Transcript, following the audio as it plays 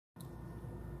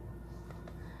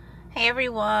Hey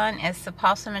everyone, it's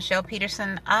Apostle Michelle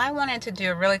Peterson. I wanted to do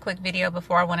a really quick video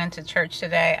before I went into church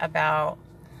today about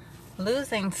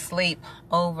losing sleep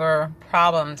over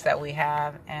problems that we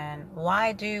have, and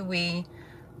why do we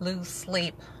lose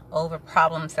sleep over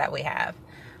problems that we have.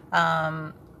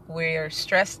 We're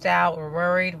stressed out, we're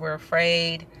worried, we're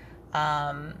afraid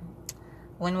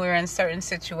when we're in certain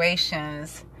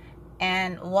situations.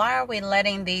 And why are we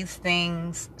letting these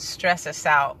things stress us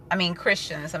out? I mean,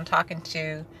 Christians, I'm talking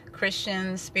to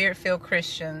Christians, spirit-filled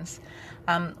Christians.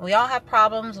 We all have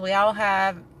problems. We all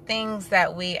have things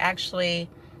that we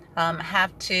actually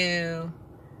have to,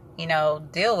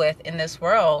 deal with in this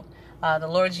world. The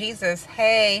Lord Jesus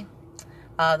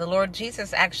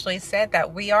actually said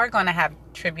that we are going to have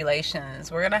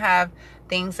tribulations. We're going to have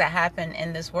things that happen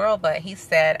in this world, but he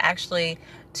said actually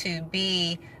to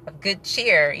be of good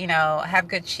cheer, have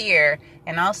good cheer,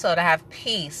 and also to have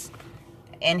peace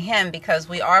in him, because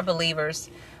we are believers.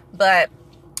 But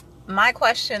my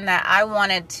question that I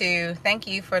wanted to thank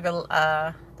you for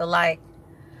the like.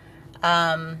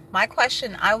 My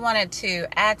question I wanted to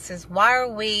ask is, why are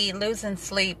we losing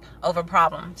sleep over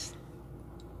problems?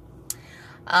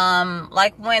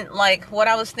 What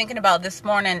I was thinking about this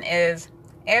morning is,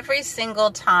 every single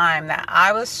time that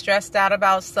I was stressed out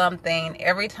about something,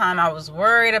 every time I was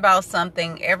worried about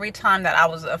something, every time that I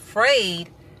was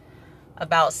afraid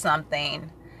about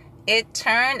something, it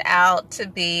turned out to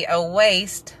be a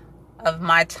waste of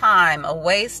my time, a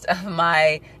waste of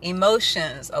my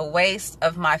emotions, a waste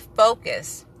of my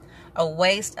focus, a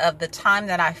waste of the time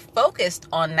that I focused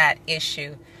on that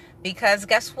issue. Because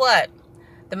guess what?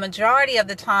 The majority of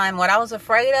the time, what I was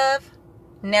afraid of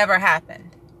never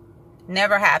happened.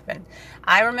 Never happened.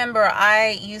 I remember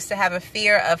I used to have a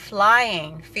fear of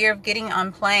flying, fear of getting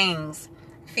on planes,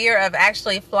 fear of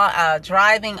actually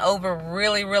driving over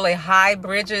really, really high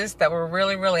bridges that were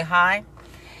really, really high.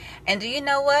 And do you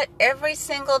know what? Every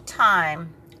single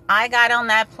time I got on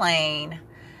that plane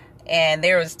and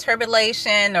there was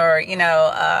turbulation or,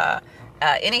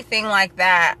 anything like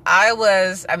that,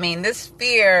 this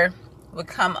fear would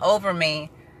come over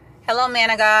me. Hello, man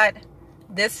of God.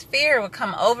 This fear would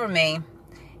come over me,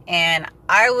 and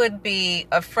I would be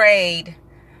afraid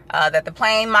that the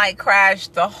plane might crash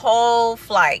the whole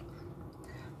flight.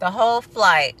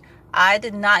 I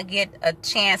did not get a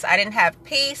chance. I didn't have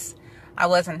peace. I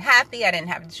wasn't happy. I didn't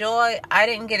have joy. I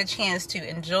didn't get a chance to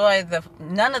enjoy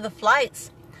none of the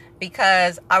flights,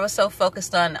 because I was so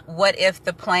focused on what if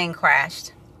the plane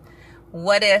crashed?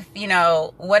 What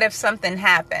if something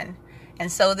happened? And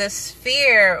so this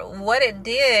fear, what it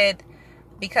did,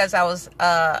 because I was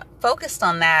focused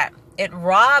on that, it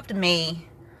robbed me.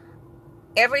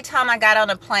 Every time I got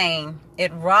on a plane,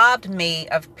 it robbed me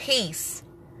of peace.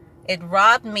 It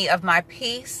robbed me of my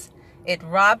peace. It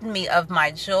robbed me of my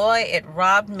joy. It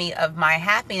robbed me of my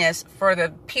happiness for the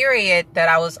period that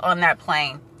I was on that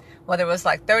plane. Whether it was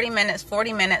like 30 minutes,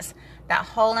 40 minutes, that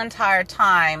whole entire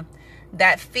time,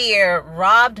 that fear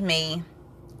robbed me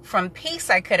from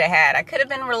peace I could have had. I could have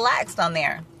been relaxed on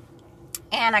there.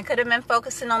 And I could have been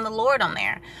focusing on the Lord on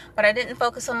there. But I didn't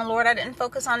focus on the Lord. I didn't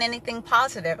focus on anything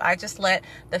positive. I just let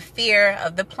the fear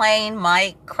of the plane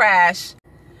might crash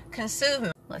consume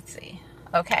me. Let's see.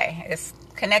 Okay, it's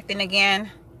connecting again.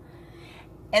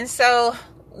 And so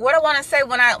what I want to say,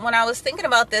 when I was thinking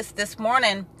about this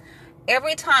morning,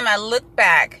 every time I look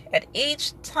back at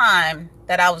each time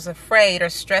that I was afraid or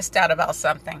stressed out about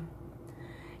something,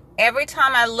 every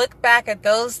time I look back at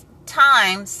those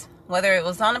times, whether it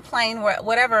was on a plane,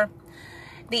 whatever,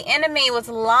 the enemy was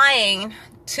lying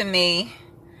to me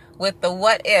with the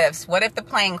what ifs. What if the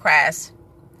plane crashed?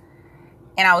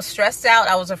 And I was stressed out.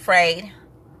 I was afraid.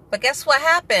 But guess what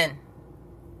happened?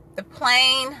 The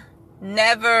plane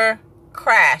never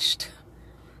crashed.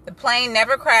 The plane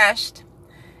never crashed.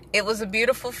 It was a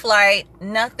beautiful flight.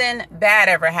 Nothing bad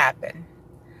ever happened.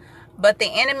 But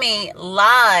the enemy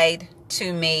lied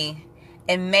to me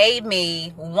and made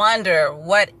me wonder,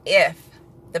 what if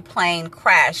the plane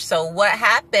crashed? So what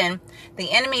happened?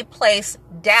 The enemy placed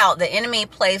doubt. The enemy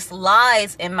placed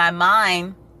lies in my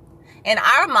mind, in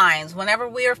our minds. Whenever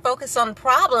we are focused on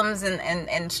problems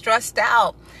and stressed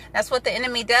out, that's what the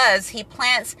enemy does. He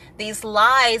plants these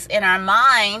lies in our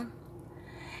mind,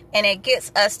 and it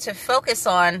gets us to focus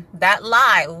on that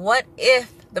lie. What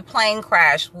if the plane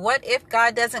crash? What if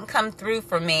God doesn't come through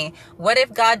for me? What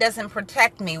if God doesn't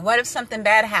protect me? What if something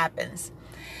bad happens?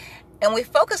 And we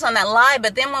focus on that lie,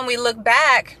 but then when we look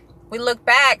back,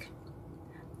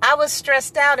 I was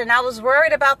stressed out and I was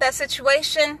worried about that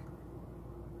situation,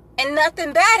 and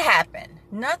nothing bad happened.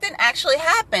 Nothing actually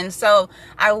happened. So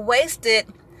I wasted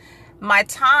my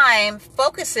time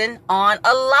focusing on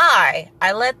a lie.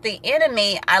 I let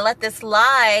this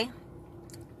lie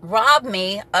rob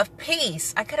me of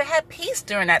peace. I could have had peace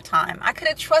during that time. I could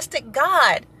have trusted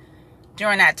God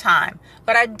during that time,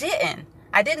 but I didn't.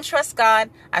 I didn't trust God.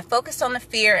 I focused on the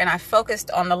fear and I focused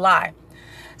on the lie.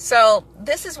 So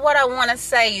this is what I want to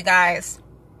say, you guys.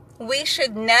 We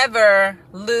should never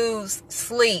lose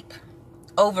sleep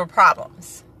over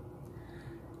problems.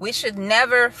 We should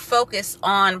never focus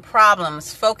on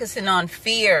problems, focusing on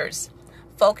fears,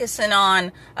 focusing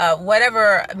on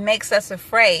whatever makes us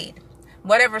afraid,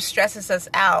 whatever stresses us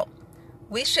out.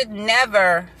 We should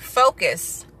never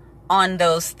focus on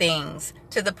those things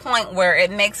to the point where it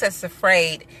makes us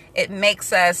afraid. It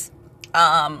makes us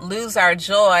lose our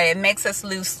joy. It makes us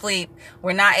lose sleep.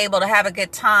 We're not able to have a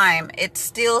good time. It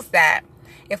steals that.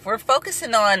 If we're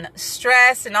focusing on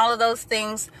stress and all of those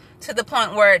things to the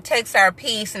point where it takes our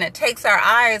peace and it takes our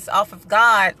eyes off of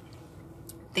God,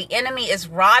 the enemy is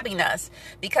robbing us.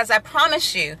 Because I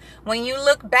promise you, when you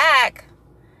look back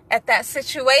at that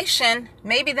situation,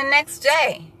 maybe the next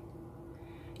day,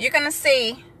 you're going to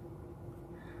see,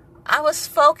 I was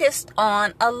focused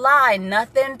on a lie.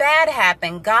 Nothing bad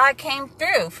happened. God came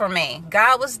through for me.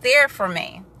 God was there for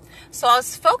me. So I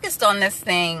was focused on this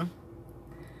thing.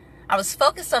 I was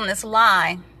focused on this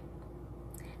lie,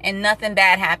 and nothing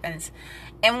bad happens.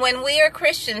 And when we are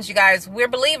Christians, you guys, we're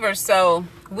believers, so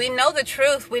we know the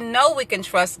truth. We know we can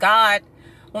trust God.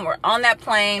 When we're on that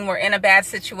plane, we're in a bad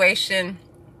situation,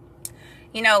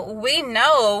 you know, we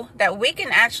know that we can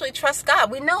actually trust God.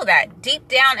 We know that deep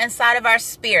down inside of our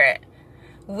spirit.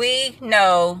 We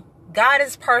know God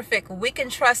is perfect. We can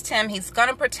trust him. He's going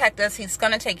to protect us. He's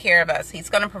going to take care of us. He's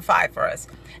going to provide for us.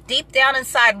 Deep down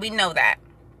inside, we know that.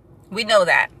 We know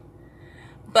that.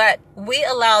 But we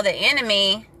allow the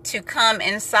enemy to come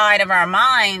inside of our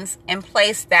minds and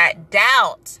place that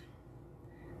doubt.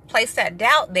 Place that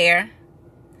doubt there.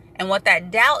 And what that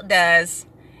doubt does,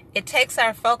 it takes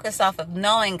our focus off of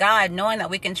knowing God, knowing that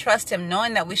we can trust him,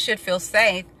 knowing that we should feel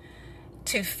safe,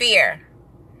 to fear,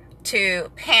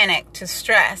 to panic, to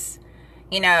stress,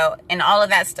 you know, and all of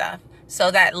that stuff.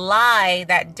 So that lie,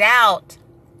 that doubt,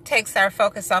 takes our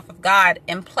focus off of God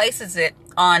and places it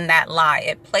on that lie.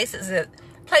 It places it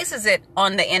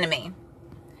on the enemy.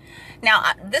 Now,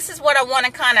 this is what I want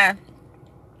to kind of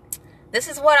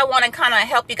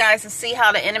help you guys to see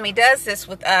how the enemy does this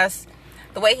with us.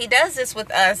 The way he does this with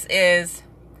us is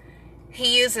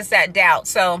he uses that doubt.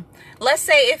 So let's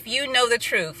say if you know the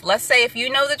truth.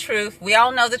 We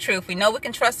all know the truth. We know we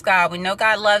can trust God. We know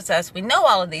God loves us. We know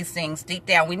all of these things deep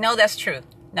down. We know that's true.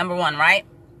 Number one, right?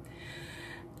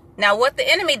 Now, what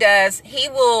the enemy does, he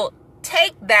will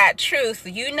take that truth,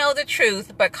 you know the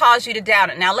truth, but cause you to doubt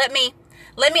it. Now, let me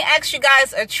ask you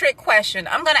guys a trick question.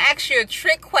 I'm going to ask you a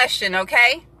trick question,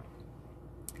 okay?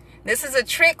 This is a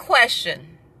trick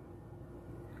question.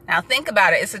 Now, think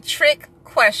about it. It's a trick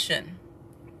question.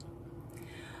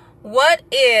 What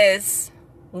is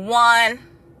 1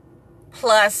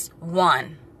 plus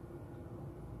 1?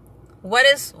 What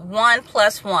is 1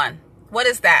 plus 1? What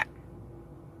is that?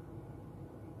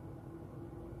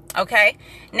 Okay,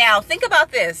 now think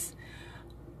about this.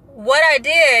 What I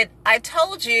did, I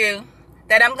told you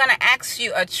that I'm going to ask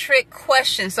you a trick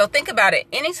question. So think about it.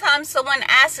 Anytime someone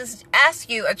asks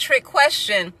you a trick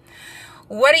question,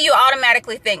 what do you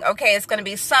automatically think? Okay, it's going to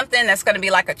be something that's going to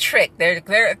be like a trick. They're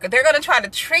going to try to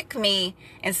trick me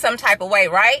in some type of way,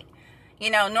 right?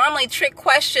 You know, normally trick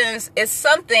questions is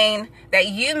something that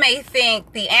you may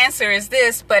think the answer is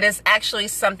this, but it's actually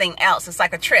something else. It's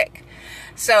like a trick.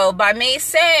 So by me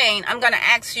saying I'm going to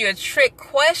ask you a trick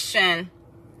question,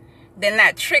 then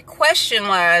that trick question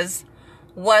was,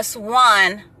 what's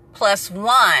 1 plus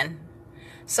 1?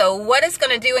 So what it's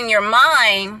going to do in your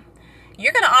mind,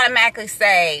 you're going to automatically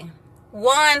say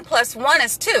 1 plus 1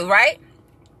 is 2, right?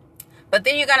 But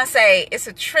then you're going to say it's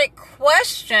a trick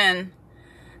question.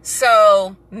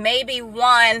 So maybe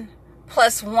 1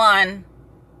 plus 1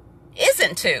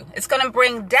 isn't 2. It's going to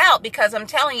bring doubt because I'm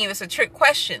telling you it's a trick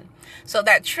question. So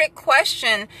that trick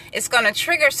question is going to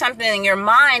trigger something in your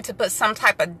mind to put some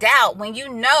type of doubt when you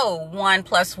know 1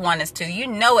 plus 1 is 2. You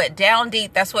know it down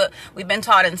deep. That's what we've been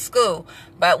taught in school.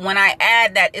 But when I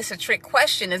add that it's a trick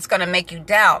question, it's going to make you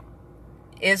doubt.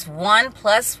 Is 1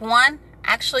 plus 1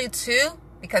 actually 2?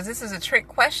 Because this is a trick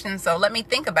question. So let me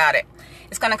think about it.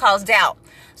 It's going to cause doubt.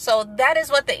 So that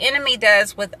is what the enemy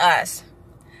does with us.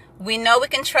 We know we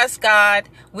can trust God.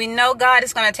 We know God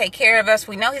is going to take care of us.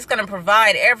 We know he's going to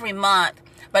provide every month.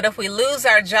 But if we lose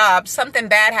our job, something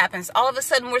bad happens. All of a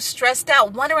sudden we're stressed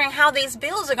out, wondering how these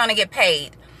bills are going to get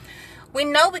paid. We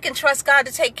know we can trust God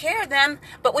to take care of them,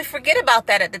 but we forget about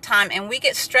that at the time, and we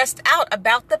get stressed out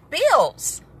about the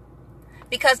bills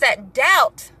because that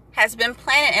doubt has been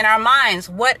planted in our minds.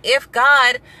 What if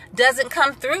God doesn't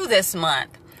come through this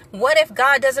month? What if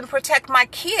God doesn't protect my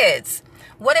kids?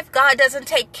 What if God doesn't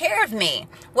take care of me?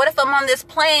 What if I'm on this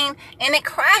plane and it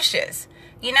crashes?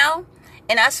 You know?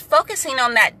 And us focusing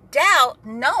on that doubt,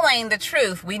 knowing the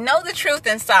truth. We know the truth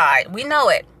inside. We know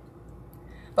it.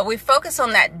 But we focus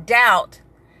on that doubt.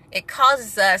 It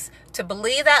causes us to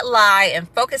believe that lie and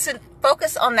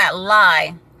focus on that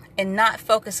lie and not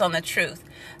focus on the truth.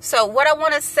 So what I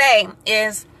want to say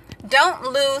is, don't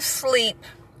lose sleep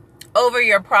over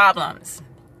your problems.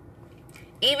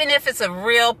 Even if it's a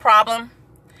real problem,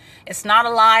 it's not a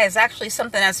lie, it's actually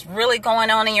something that's really going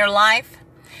on in your life.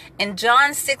 In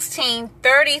John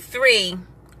 16:33,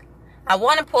 I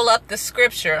want to pull up the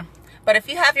scripture, but if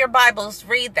you have your Bibles,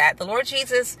 read that. The Lord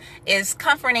Jesus is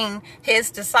comforting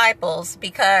his disciples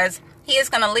because he is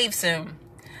going to leave soon.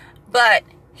 But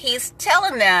he's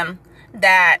telling them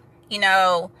that, you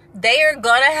know, they are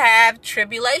going to have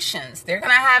tribulations. They're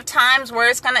going to have times where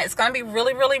it's going to be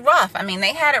really, really rough. I mean,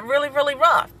 they had it really, really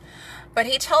rough. But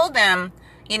he told them,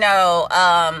 you know,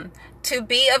 to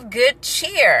be of good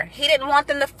cheer. He didn't want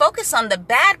them to focus on the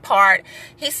bad part.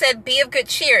 He said, be of good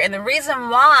cheer. And the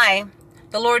reason why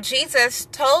the Lord Jesus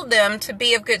told them to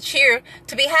be of good cheer,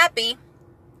 to be happy,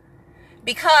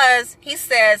 because he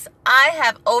says, I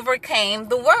have overcame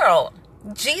the world.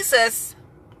 Jesus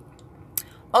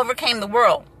overcame the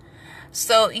world.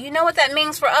 So you know what that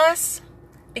means for us?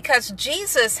 Because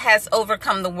Jesus has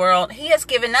overcome the world. He has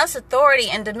given us authority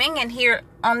and dominion here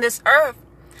on this earth.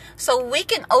 So we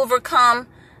can overcome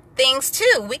things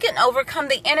too. We can overcome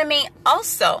the enemy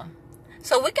also.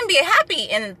 So we can be happy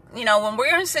in, you know, when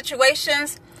we're in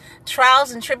situations,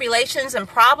 trials and tribulations and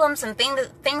problems and things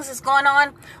that's going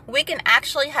on, we can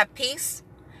actually have peace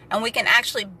and we can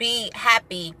actually be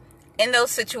happy in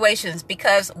those situations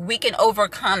because we can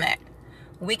overcome it.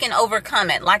 We can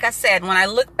overcome it. Like I said, when I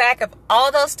look back at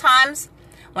all those times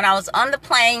when I was on the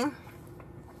plane,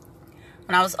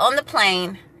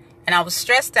 and I was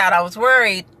stressed out, I was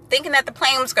worried, thinking that the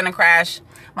plane was going to crash.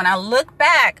 When I look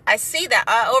back, I see that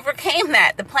I overcame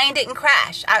that. The plane didn't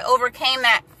crash. I overcame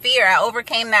that fear. I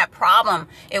overcame that problem.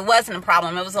 It wasn't a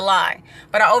problem. It was a lie.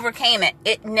 But I overcame it.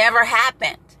 It never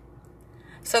happened.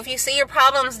 So if you see your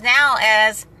problems now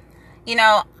as, you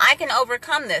know, I can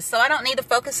overcome this, so I don't need to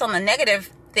focus on the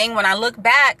negative thing. When I look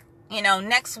back, you know,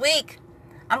 next week,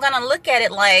 I'm going to look at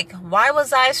it like, why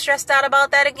was I stressed out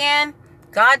about that again?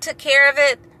 God took care of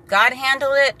it. God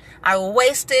handled it. I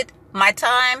wasted my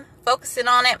time focusing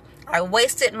on it. I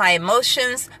wasted my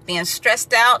emotions being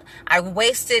stressed out. I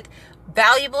wasted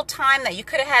valuable time that you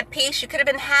could have had peace. You could have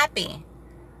been happy,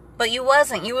 but you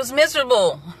wasn't. You was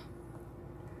miserable.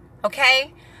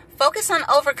 Okay? Focus on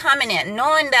overcoming it,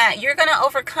 knowing that you're going to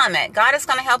overcome it. God is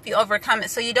going to help you overcome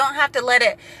it. So you don't have to let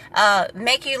it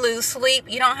make you lose sleep.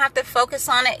 You don't have to focus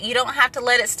on it. You don't have to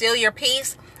let it steal your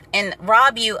peace and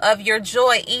rob you of your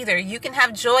joy either. You can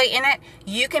have joy in it.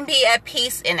 You can be at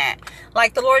peace in it.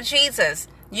 Like the Lord Jesus,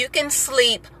 you can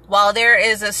sleep while there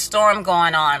is a storm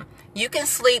going on. You can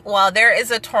sleep while there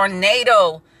is a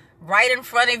tornado right in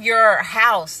front of your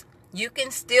house. You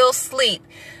can still sleep.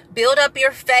 Build up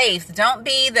your faith. Don't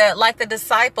be like the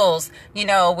disciples, you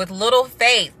know, with little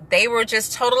faith. They were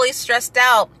just totally stressed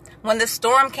out when the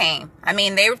storm came. I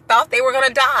mean, they thought they were going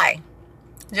to die.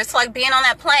 Just like being on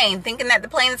that plane, thinking that the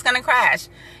plane is going to crash.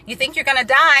 You think you're going to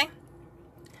die,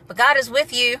 but God is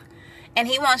with you, and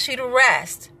he wants you to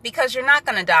rest because you're not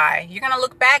going to die. You're going to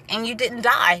look back and you didn't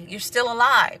die. You're still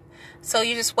alive. So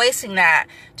you're just wasting that.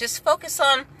 Just focus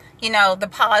on, you know, the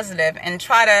positive and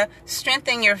try to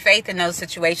strengthen your faith in those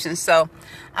situations. So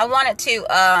I wanted to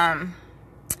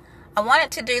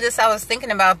do this. I was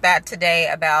thinking about that today,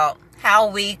 about how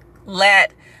we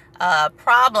let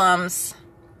problems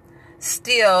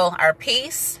steal our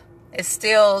peace. It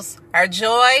steals our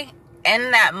joy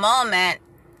in that moment.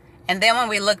 And then when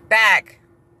we look back,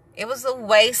 it was a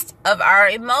waste of our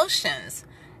emotions.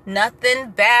 Nothing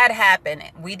bad happened.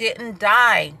 We didn't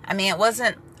die. I mean, it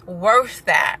wasn't worth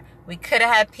that. We could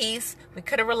have had peace. We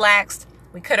could have relaxed.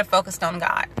 We could have focused on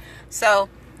God. So,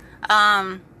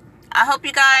 I hope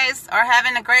you guys are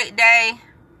having a great day.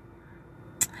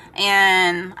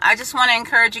 And I just want to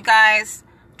encourage you guys,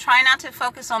 try not to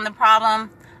focus on the problem.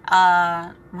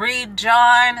 Read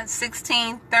John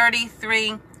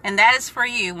 16:33, and that is for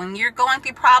you. When you're going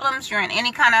through problems, you're in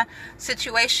any kind of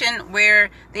situation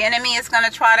where the enemy is going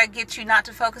to try to get you not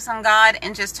to focus on God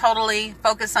and just totally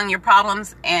focus on your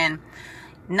problems and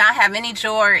not have any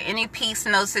joy or any peace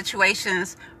in those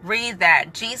situations, read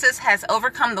that. Jesus has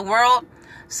overcome the world,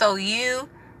 so you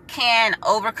can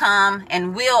overcome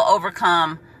and will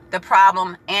overcome the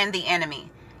problem and the enemy.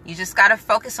 You just got to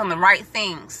focus on the right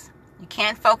things. You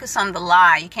can't focus on the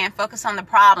lie. You can't focus on the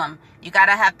problem. You got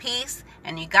to have peace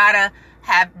and you got to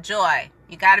have joy.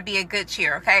 You got to be a good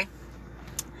cheer, okay?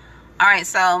 All right,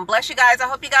 so bless you guys. I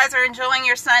hope you guys are enjoying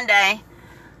your Sunday.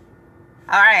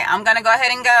 All right, I'm going to go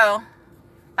ahead and go.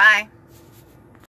 Bye.